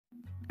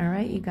All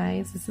right, you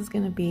guys, this is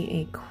going to be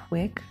a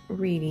quick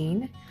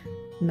reading,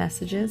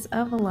 messages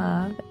of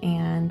love,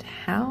 and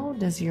how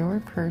does your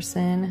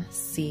person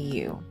see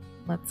you?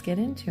 Let's get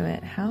into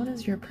it. How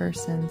does your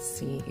person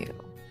see you?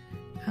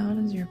 How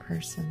does your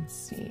person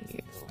see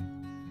you?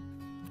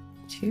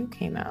 2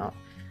 came out.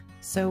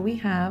 So we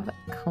have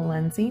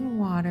cleansing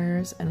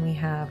waters and we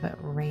have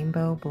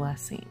rainbow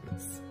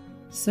blessings.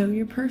 So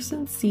your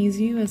person sees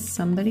you as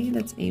somebody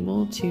that's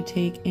able to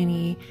take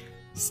any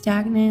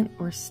stagnant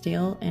or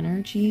stale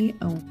energy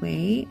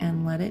away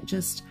and let it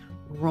just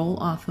roll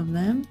off of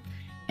them.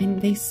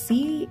 And they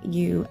see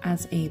you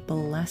as a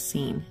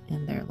blessing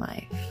in their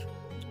life.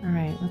 All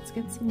right, let's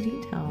get some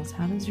details.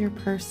 How does your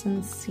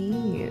person see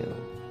you?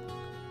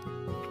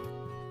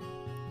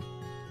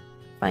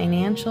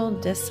 Financial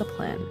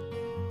discipline.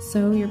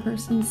 So your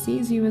person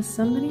sees you as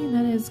somebody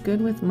that is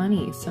good with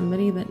money,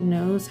 somebody that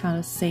knows how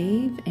to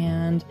save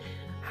and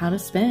how to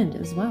spend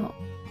as well.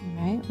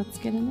 All right, let's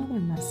get another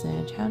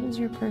message. How does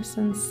your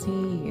person see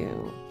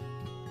you?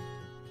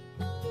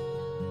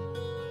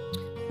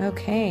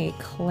 Okay,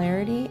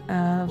 clarity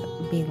of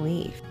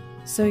belief.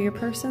 So your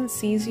person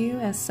sees you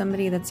as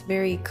somebody that's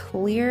very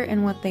clear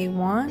in what they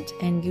want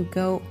and you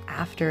go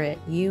after it.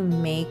 You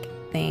make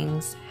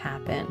things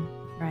happen.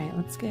 All right,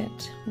 let's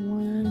get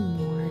one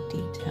more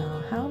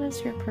detail. How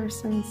does your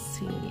person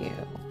see you?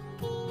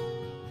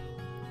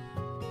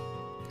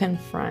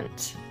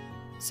 Confront.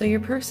 So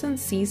your person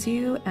sees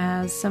you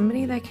as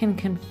somebody that can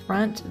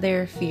confront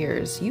their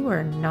fears. You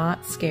are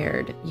not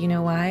scared. You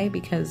know why?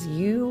 Because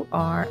you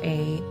are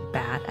a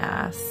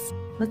badass.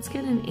 Let's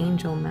get an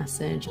angel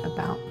message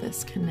about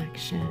this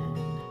connection.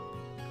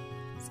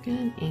 Let's get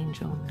an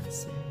angel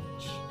message.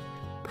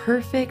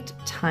 Perfect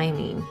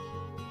timing.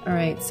 All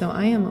right, so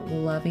I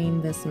am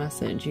loving this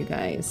message, you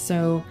guys.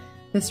 So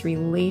this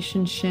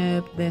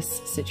relationship, this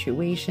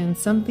situation,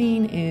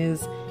 something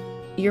is,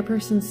 your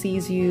person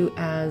sees you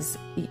as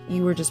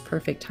you were just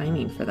perfect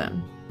timing for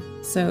them.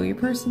 So your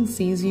person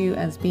sees you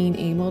as being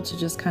able to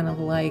just kind of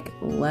like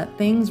let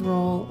things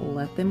roll,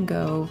 let them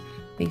go.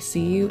 They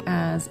see you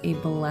as a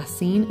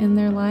blessing in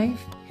their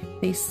life.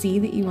 They see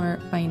that you are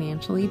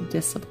financially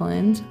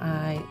disciplined.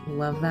 I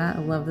love that. I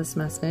love this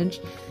message.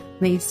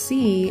 They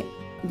see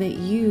that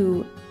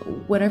you,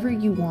 whatever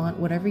you want,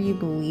 whatever you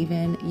believe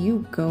in,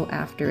 you go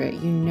after it.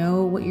 You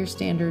know what your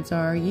standards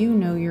are. You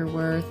know your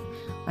worth.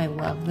 I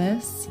love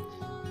this.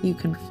 You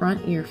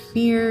confront your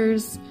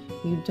fears.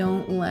 You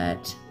don't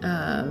let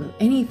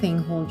anything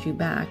hold you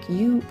back.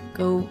 You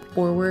go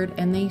forward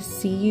and they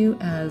see you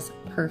as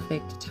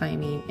perfect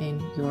timing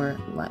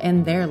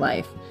in their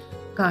life.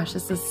 Gosh,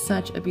 this is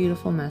such a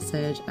beautiful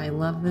message. I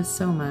love this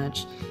so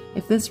much.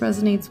 If this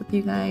resonates with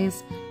you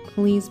guys,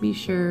 please be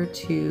sure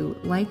to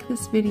like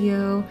this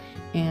video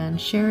and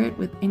share it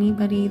with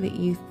anybody that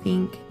you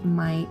think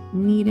might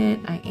need it.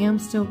 I am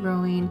still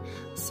growing,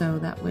 so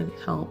that would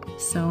help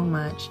so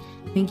much.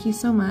 Thank you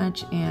so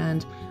much,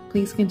 and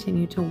please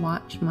continue to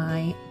watch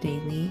my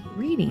daily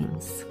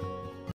readings.